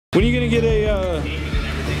When are you gonna get a,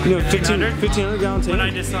 1,500 gallon tank? When I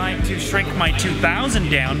decide to shrink my 2,000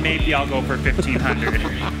 down, maybe I'll go for 1,500.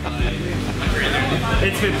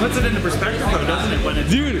 It puts it into perspective though, doesn't it? When it's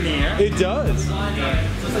Dude, in the air. it does.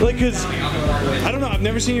 Like, cause I don't know, I've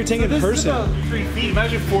never seen your tank in person. This is about 3 feet.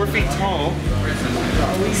 Imagine 4 feet tall,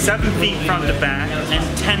 7 feet front to back,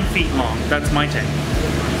 and 10 feet long. That's my tank.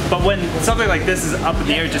 But when something like this is up in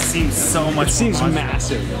the air, it just seems so much. It seems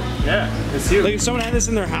massive. Yeah, it's huge. Like if someone had this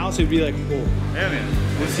in their house, it'd be like, oh. Yeah, man,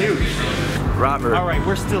 it's huge. Robert. All right,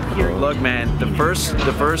 we're still here. Look, man, the first,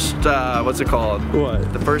 what's it called?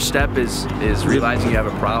 What? The first step is realizing you have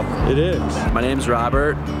a problem. It is. My name's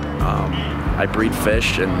Robert. I breed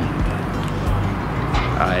fish and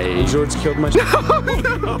George killed my. we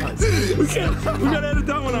gotta edit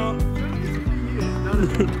that one out.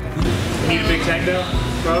 Need a big tank though?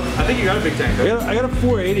 Bro, I think you got a big tank though. I got a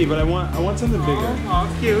 480, but I want something bigger. Oh,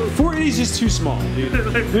 it's cute. 480 is just too small, dude.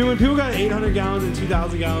 I mean, when people got 800 gallons and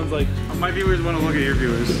 2,000 gallons, like. My viewers want to look at your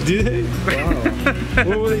viewers. Do they? Wow.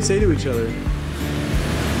 What will they say to each other?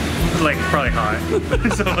 Like, probably hot.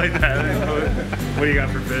 Something like that. What do you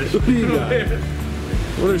got for fish? What do you got?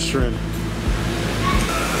 What a shrimp.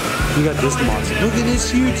 You got this monster. Look at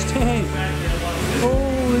this huge tank.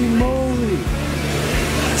 Holy moly.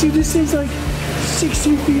 Dude, this thing's like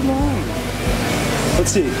 60 feet long.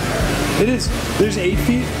 Let's see. It is. There's 8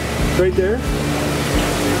 feet right there.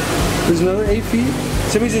 There's another 8 feet.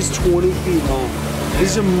 So that means it's 20 feet long.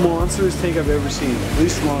 This is a monstrous tank I've ever seen. At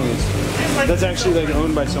least the longest. That's actually like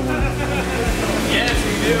owned by someone. Yes,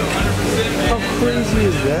 we do. 100%. How crazy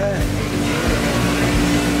is that?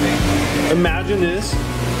 Imagine this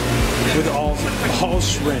with all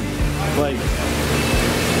shrimp. Like,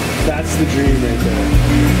 that's the dream right there.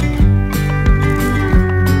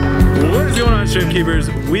 What is going on, shrimp keepers?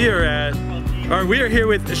 We are here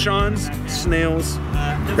with Shawn's Snails.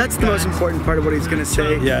 That's the most important part of what he's going to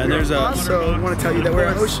say. Yeah, and there's also want to tell you that we're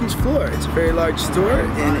on Ocean's Floor. It's a very large store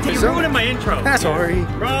in You ruined my intro. Sorry.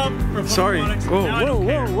 Rob from Sorry. Aquatics. Whoa, Now I don't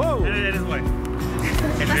care. whoa. It is what?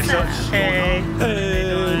 Hey.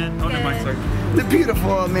 Hey. Oh, no, Mike, sorry. the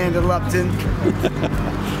beautiful Amanda Lupton.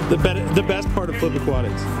 The best part of Fritz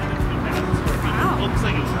Aquatics. Looks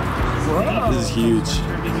like it's... This is huge.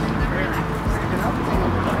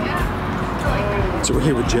 So we're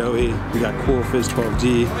here with Joey. We got Cool Fizz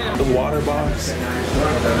 12G, the water box.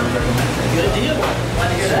 Good deal.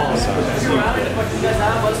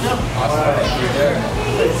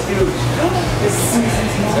 It's huge.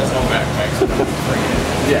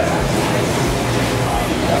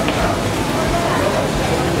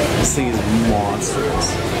 This thing is monstrous.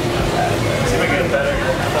 See if I get it better.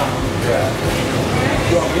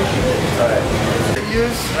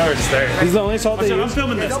 Never start. This is the only salt they I'm use?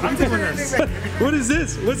 filming this. I'm filming this. What is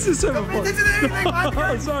this? What's this type of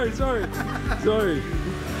Oh, sorry.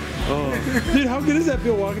 Oh. Dude, how good does that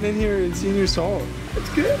feel walking in here and seeing your salt? It's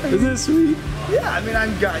good. Isn't that sweet? Yeah, I mean,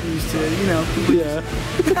 I've gotten used to it, you know. Yeah.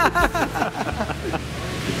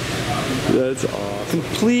 That's awesome.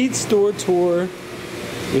 Complete store tour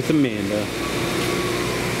with Amanda.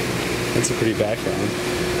 That's a pretty background.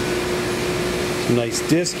 Some nice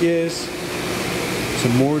discus.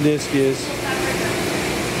 Some more discus.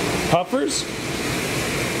 Puffers?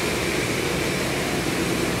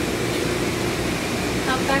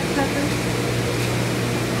 Outback peppers.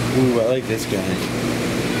 Ooh, I like this guy.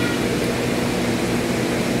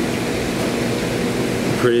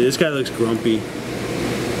 Pretty. This guy looks grumpy.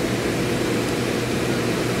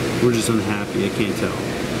 We're just unhappy. I can't tell.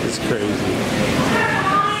 It's crazy.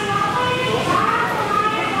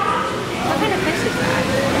 What kind of fish is that?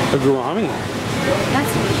 A gourami.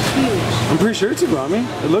 That's huge. I'm pretty sure it's a gourami.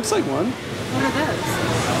 It looks like one. What are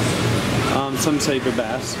those? Some type of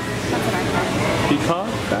bass. That's what I thought. Peacock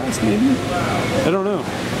bass, maybe? I don't know.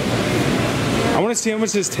 I want to see how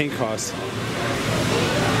much this tank costs.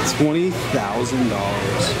 $20,000.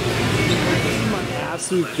 This is my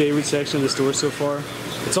absolute favorite section of the store so far.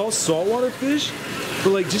 It's all saltwater fish,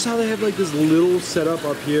 but like just how they have like this little setup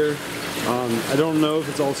up here. I don't know if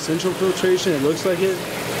it's all central filtration. It looks like it.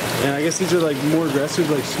 And I guess these are like more aggressive,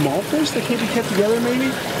 like small fish that can't be kept together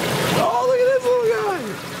maybe. Oh, look at this little guy.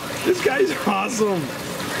 This guy's awesome.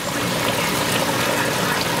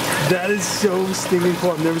 That is so stinking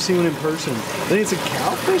cool. I've never seen one in person. I think it's a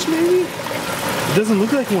cowfish maybe? It doesn't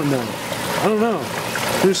look like one though. I don't know.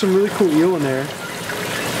 There's some really cool eel in there.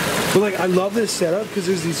 But like, I love this setup because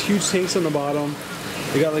there's these huge tanks on the bottom.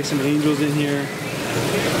 They got like some angels in here.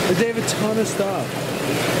 Like, they have a ton of stuff.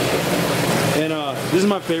 And this is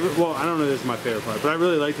my favorite. Well, I don't know if this is my favorite part, but I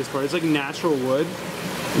really like this part. It's like natural wood.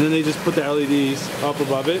 And then they just put the LEDs up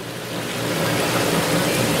above it.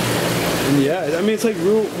 And yeah, I mean, it's like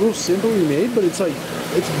real simply made, but it's like,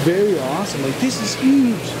 it's very awesome. Like, this is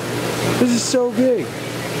huge. This is so big.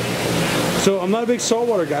 So I'm not a big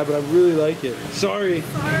saltwater guy, but I really like it. Sorry.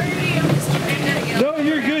 Sorry, I'm just trying to get No,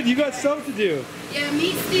 you're good. You got stuff to do. Yeah,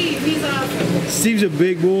 meet Steve. He's awesome. Steve's a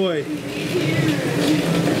big boy. See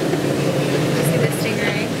the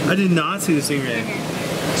stingray? I did not see the stingray.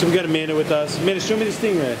 Okay. So we got Amanda with us. Amanda, show me the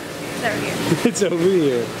stingray. It's over here. It's over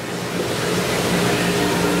here.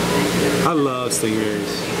 I love stingrays.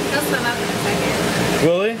 He'll swim up in a second.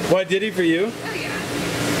 Really? Why did he for you? Oh yeah.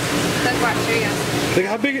 Look, watch. Here he goes. Like,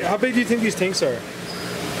 how big do you think these tanks are?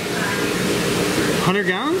 100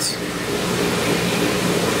 gallons?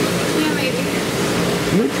 Yeah, maybe.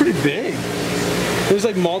 They're pretty big. There's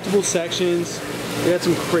like multiple sections. They got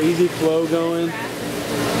some crazy flow going.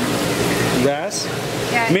 Bass?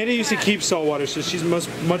 Yeah. Amanda used to keep saltwater, so she's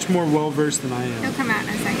much more well versed than I He'll am. come out in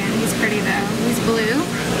a second. He's pretty though. He's blue.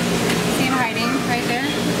 See him hiding right there?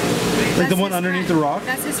 Like the That's one his underneath front. the rock?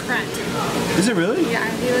 That's his front. Is it really? Yeah,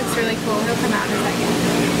 he looks really cool. He'll come out in a second.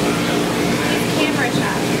 He's camera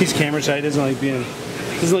shy. He's camera shy. He doesn't like being on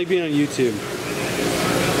YouTube.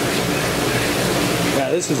 Yeah,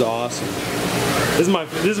 this is awesome. This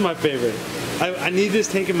is my favorite. I need this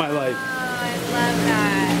tank in my life. Oh, I love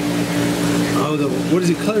that. Oh, what is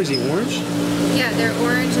it? Color? Is he orange? Yeah, they're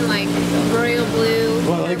orange and like royal blue.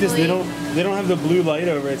 Well, I like this. They purpley. don't have the blue light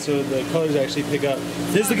over it, so the colors actually pick up.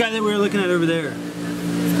 This is the guy that we were looking at over there.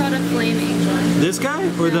 It's called a flame angel. This guy,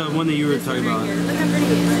 or the one that you were This talking one about? right here. Look how pretty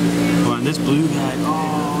he is. Oh, and this blue guy.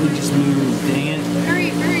 Oh, he just moved. Dang it. Hurry,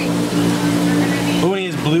 hurry. Oh, and he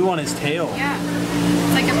has blue on his tail. Yeah.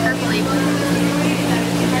 It's like a purpley.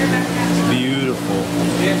 Beautiful.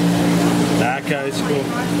 That guy's cool.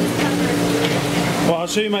 Well, I'll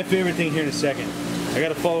show you my favorite thing here in a second. I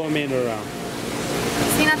gotta follow Amanda around.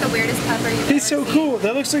 Is he not the weirdest pupper you've He's ever so seen? cool.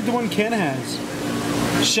 That looks like the one Ken has.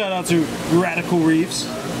 Shout out to Radical Reefs.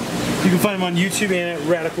 You can find him on YouTube and at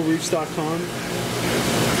radicalreefs.com.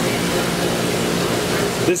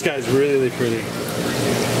 This guy's really pretty.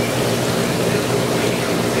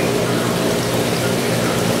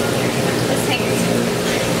 This tank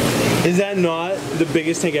is Is that not the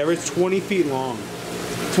biggest tank ever? It's 20 feet long.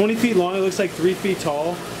 20 feet long, it looks like 3 feet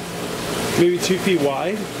tall. Maybe 2 feet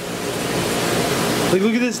wide. Like,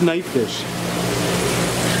 look at this knife fish.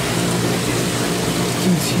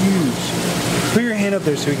 It's huge. Put your hand up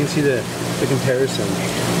there so we can see the comparison.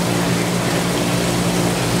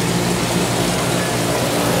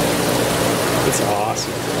 It's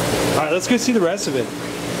awesome. All right, let's go see the rest of it.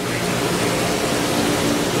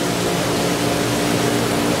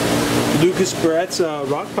 Lucas Brett's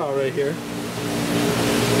rock pile right here.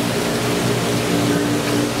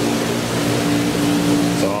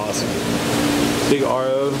 It's awesome. Big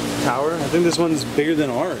RO tower. I think this one's bigger than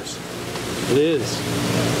ours. It is.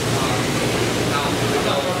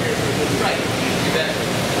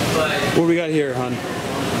 What do we got here, hon?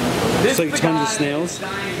 It's like tons of snails.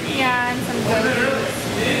 yeah, and some gobies.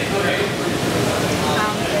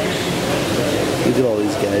 Look at all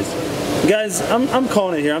these guys. Guys, I'm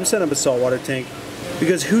calling it here. I'm setting up a saltwater tank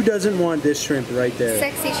because who doesn't want this shrimp right there?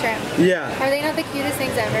 Sexy shrimp. Yeah, Are they not the cutest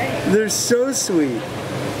things ever? they're so sweet.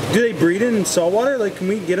 Do they breed in saltwater? Like, can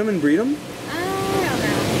we get them and breed them? I don't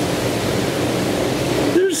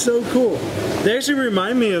know. They're so cool. They actually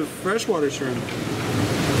remind me of freshwater shrimp.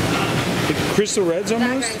 Like crystal reds That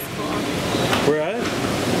almost. guy's cool. Where at?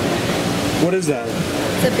 What is that?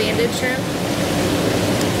 It's a banded shrimp.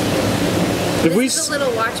 If we, This is a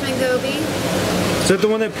little watchman goby. is that the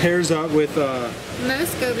one that pairs up with?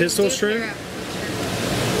 Most gobies Pistol do shrimp? pair up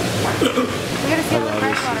with shrimp. We gotta see all the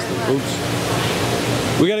freshwater. Look.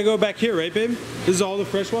 Oops. We gotta go back here, right, babe? This is all the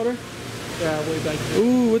freshwater? Yeah, way back there.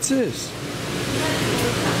 Ooh, what's this?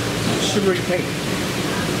 Shimmery paint.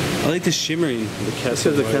 I like the shimmering. The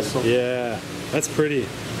Kessel. The Kessel. Yeah, that's pretty.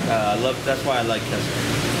 I love. That's why I like Kessel.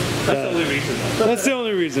 That's the only reason. That's the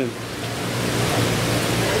only reason.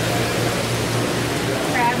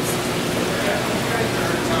 Crabs.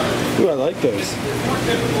 Ooh, I like those.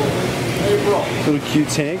 Little cute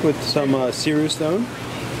tank with some Ceru stone.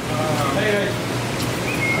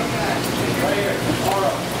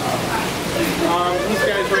 These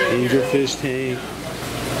guys right here. Angelfish tank.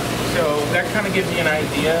 So that kind of gives you an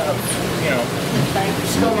idea of,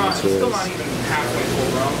 still not even halfway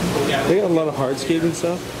full grown. Yeah, They got a lot of hardscape and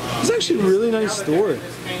stuff. It's actually a really nice store.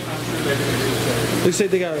 Looks like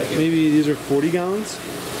they got maybe these are 40 gallons.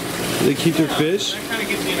 They keep their fish. that kind of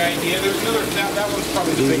gives you an idea. There's another, that one's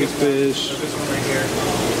probably the biggest one. Fish. So this one right here.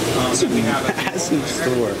 It's a massive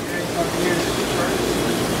store.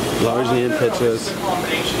 Large and Petros. It's a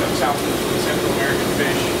combination of South and Central American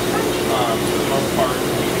fish.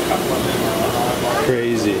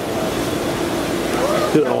 Crazy.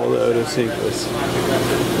 Look at all the otosynchus.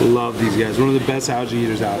 Love these guys. One of the best algae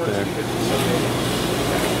eaters out there.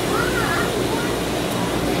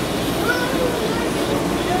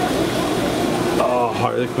 Oh,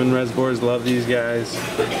 Harlequin reservoirs. Love these guys.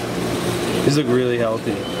 These look really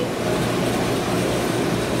healthy.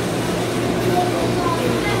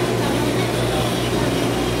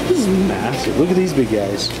 This is massive. Look at these big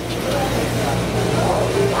guys.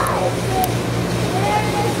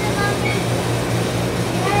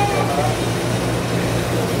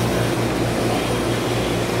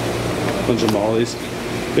 Bunch of mollies.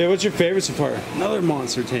 Yeah, what's your favorite so far? Another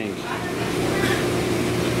monster tank.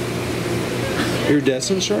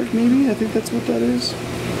 Iridescent shark, maybe? I think that's what that is.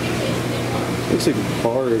 Looks like a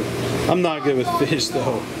barb. I'm not good with fish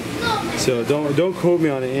though, so don't quote me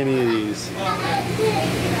on any of these.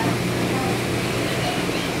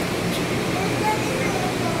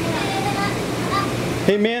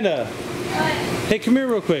 Hey Amanda. Hey, come here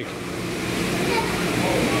real quick.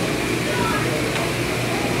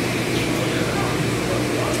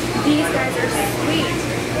 These guys are sweet,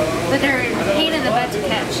 but they're a pain in the butt to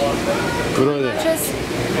catch. What are they? Loaches.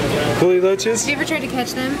 Fully loaches? Have you ever tried to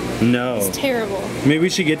catch them? No. It's terrible. Maybe we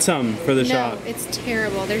should get some for the shop. No, it's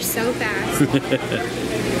terrible. They're so fast.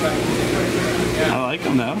 I like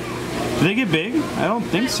them though. Do they get big? I don't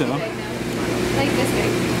think so. Like this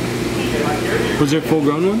big. Was there a full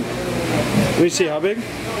grown one? Let me see, how big? Oh,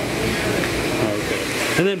 okay.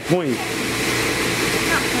 And then point.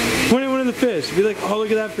 Point at one of the fish. Be like, oh,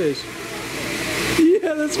 look at that fish.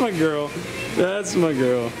 Yeah, that's my girl. That's my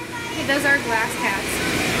girl. Hey, those are glass cats.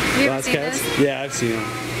 Have you ever seen cats? this? Yeah, I've seen them.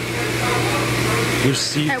 They're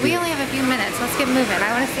see-through. Alright, we only have a few minutes. Let's get moving.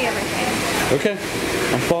 I want to see everything. Okay.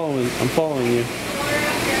 I'm following you.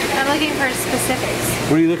 I'm looking for specifics.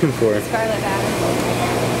 What are you looking for? Scarlet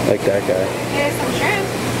bass. Like that guy. Here's some shrimp.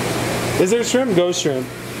 Is there shrimp? Go shrimp.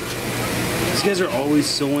 These guys are always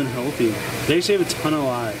so unhealthy. They actually have a ton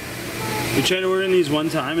alive. We tried ordering these one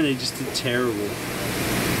time and they just did terrible.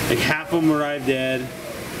 Like half of them arrived dead,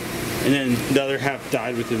 and then the other half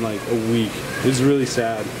died within like a week. It was really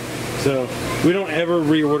sad. So we don't ever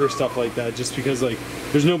reorder stuff like that just because like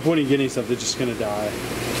there's no point in getting stuff that's just gonna die.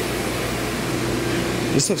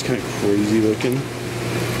 This stuff's kind of crazy looking.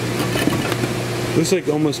 Looks like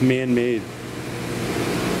almost man-made.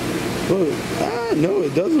 Oh, no,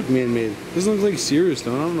 it does look man-made. This looks like Cirrus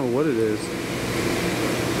stone. I don't know what it is.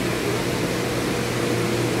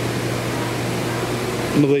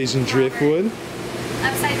 Malaysian driftwood.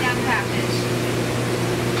 Upside down catfish.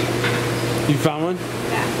 You found one?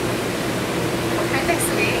 Yeah. Aren't they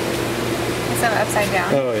sweet? So upside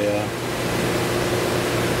down. Oh yeah.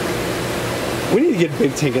 We need to get a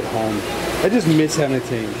big tank at home. I just miss having a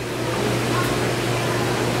tank.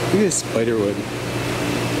 Look at this spiderwood.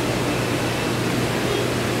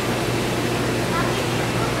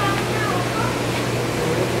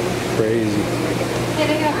 Crazy. Yeah,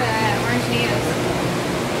 they have orange neos.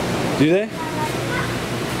 Do they?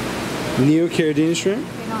 Neo Caridina shrimp?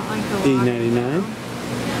 They don't like the $8.99.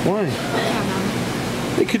 Why? I don't know.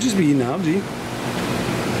 They could just be eating algae.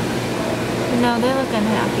 No, they look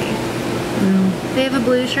unhappy. They have a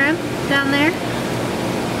blue shrimp down there.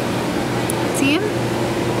 See him?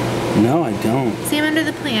 No, I don't. See him under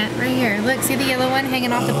the plant, right here. Look, see the yellow one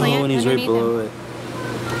hanging off the plant? Oh, and he's right underneath below him. it.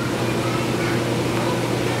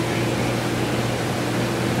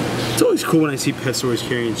 It's always cool when I see pet stores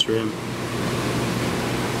carrying shrimp.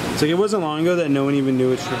 It's like it wasn't long ago that no one even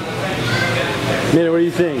knew it's shrimp. Mina, what do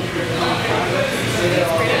you think?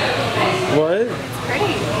 What? It's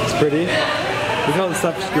pretty. It's pretty. Look how the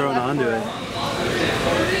stuff's growing onto it.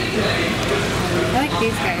 I like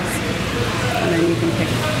these guys. And then you can pick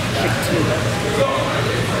two.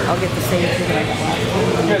 I'll get the same two that I got last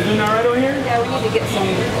time. You guys doing all right over here? Yeah, we need to get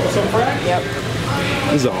some fresh? Yep.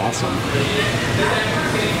 This is awesome.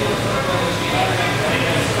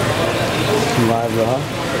 Live raw.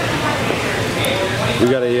 We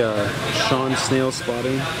got a Shawn snail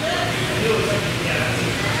spotting.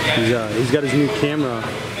 He's got his new camera.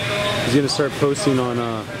 He's gonna start posting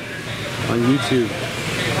on YouTube.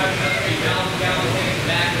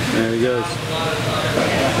 There he goes.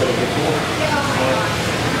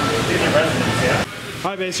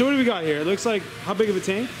 Alright, babe, so what do we got here? It looks like, how big of a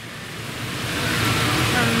tank?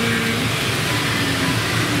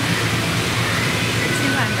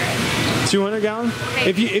 200 gallon?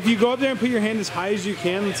 If you go up there and put your hand as high as you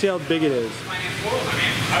can, let's see how big it is.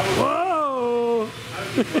 Whoa!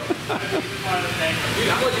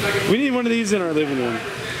 We need one of these in our living room.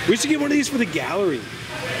 We should get one of these for the gallery.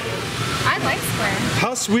 I like square.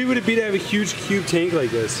 How sweet would it be to have a huge cube tank like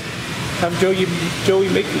this? Have Joey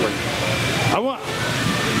make you one.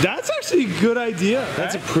 That's actually a good idea.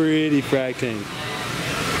 That's a pretty frag tank.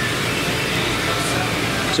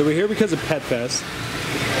 So we're here because of Pet Fest.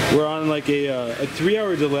 We're on like a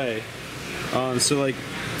 3-hour delay. So like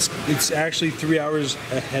it's actually 3 hours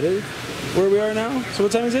ahead of where we are now. So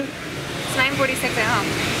what time is it? It's 9:46 at home.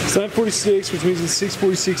 It's 9:46, which means it's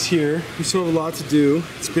 6:46 here. We still have a lot to do.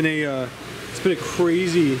 It's been a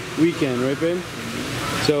crazy weekend, right, babe?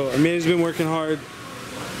 So Amanda's been working hard,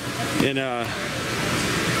 and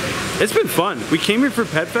it's been fun. We came here for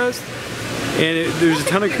Pet Fest, and there's a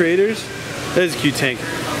ton of creators. That is a cute tank.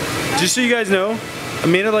 Just so you guys know,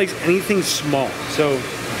 Amanda likes anything small. So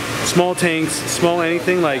small tanks, small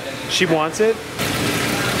anything, like she wants it.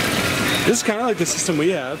 This is kind of like the system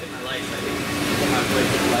we have.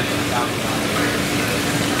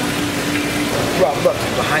 Rob, look,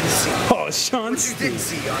 behind the scenes. Oh, Shawn. What you didn't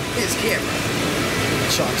see on his camera.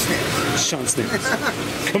 Shawn Snips. Shawn Snips.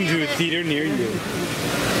 Come to a theater near you.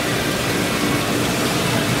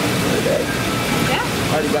 Yeah. I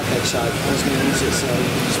already got that shot. I was going to use it, so you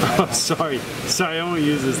can just Oh, sorry. Sorry, I won't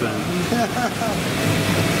use this then.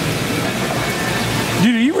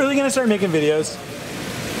 Dude, are you really going to start making videos?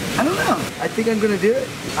 I don't know. I think I'm going to do it.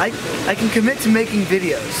 I can commit to making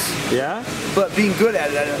videos, Yeah? but being good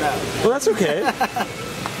at it, I don't know. Well, that's okay.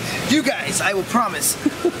 You guys, I will promise,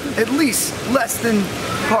 at least less than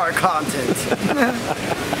par content.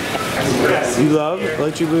 You love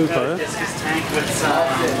electric blue car? Discus tank with some.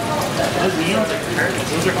 Those needles are curtains.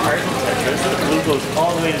 Those are cardinal tetras. The blue goes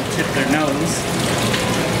all the way to the tip of their nose.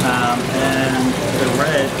 And the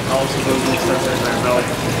red also goes into their belly.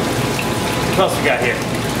 What else we got here?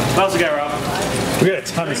 What else we got, Rob? We got a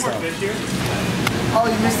ton of stuff. Fish here? Oh,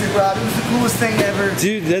 you missed it, Rob. It was the coolest thing ever.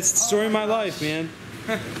 Dude, that's the story of my life, man.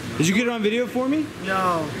 Did you get it on video for me?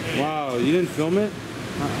 No. Wow, you didn't film it?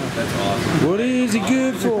 That's awesome. What is it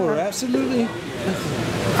good for? Absolutely.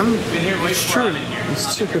 It's true.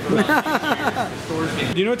 It's true.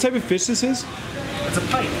 Do you know what type of fish this is? It's a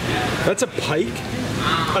pike. That's a pike?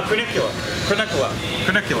 A Pernicula. Pernicula?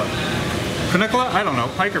 I don't know.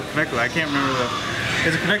 Pike or Pernicula. I can't remember the...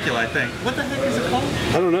 It's a Pernicula, I think. What the heck is it called?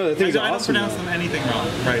 I don't know. That thing's I don't awesome. pronounce them anything wrong.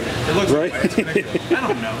 Right. It looks Right? like it's Pernicula. I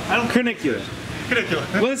don't know. I don't... Pernicula.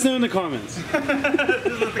 Pernicula. Let us know in the comments. Just let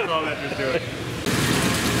the commenters do it.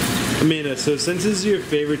 Amanda, so since this is your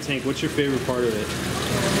favorite tank, what's your favorite part of it?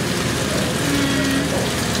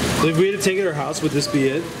 If we had a tank at our house, would this be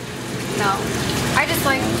it? No. I just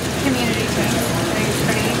like community tanks. I think it's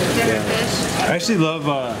pretty different fish. I actually love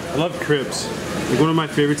I love cribs. Like one of my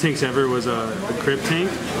favorite tanks ever was a crib tank.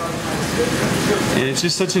 And it's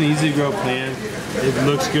just such an easy to grow plant. It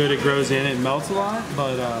looks good, it grows in, it melts a lot,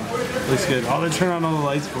 but it looks good. I'll turn on all the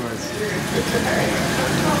lights for us.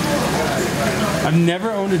 I've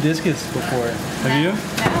never owned a discus before. Have you?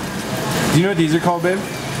 No. Do you know what these are called, babe? Those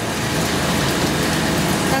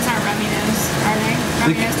aren't rummy nose, are they?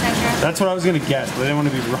 Rummy nose tetra? That's what I was gonna guess, but I didn't want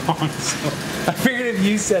to be wrong. So I figured if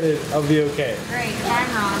you said it, I'll be okay. Great. If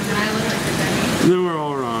I'm wrong, then I look like a dummy. Then we're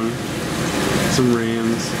all wrong. Some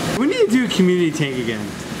rams. We need to do a community tank again.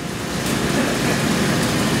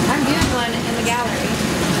 I'm doing one in the gallery.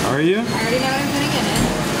 Are you? I already know what I'm putting in it.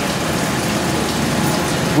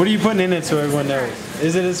 What are you putting in it so everyone knows?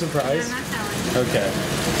 Is it a surprise? I'm not telling. Okay.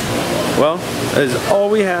 Well, that is all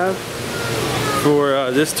we have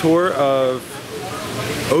for this tour of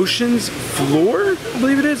Ocean's Floor, I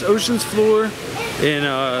believe it is. Ocean's Floor in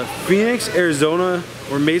Phoenix, Arizona,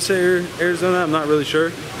 or Mesa, Arizona. I'm not really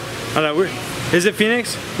sure. I don't know. Is it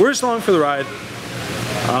Phoenix? We're just along for the ride.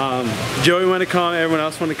 Joey wanted to come, everyone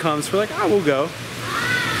else wanted to come, so we're like, we'll go.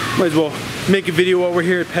 Might as well make a video while we're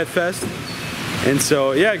here at Pet Fest. And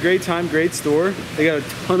so, yeah, great time, great store. They got a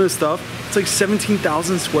ton of stuff. It's like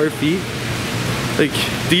 17,000 square feet. Like,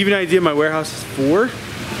 to give you an idea, my warehouse is 4.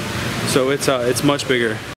 So it's much bigger.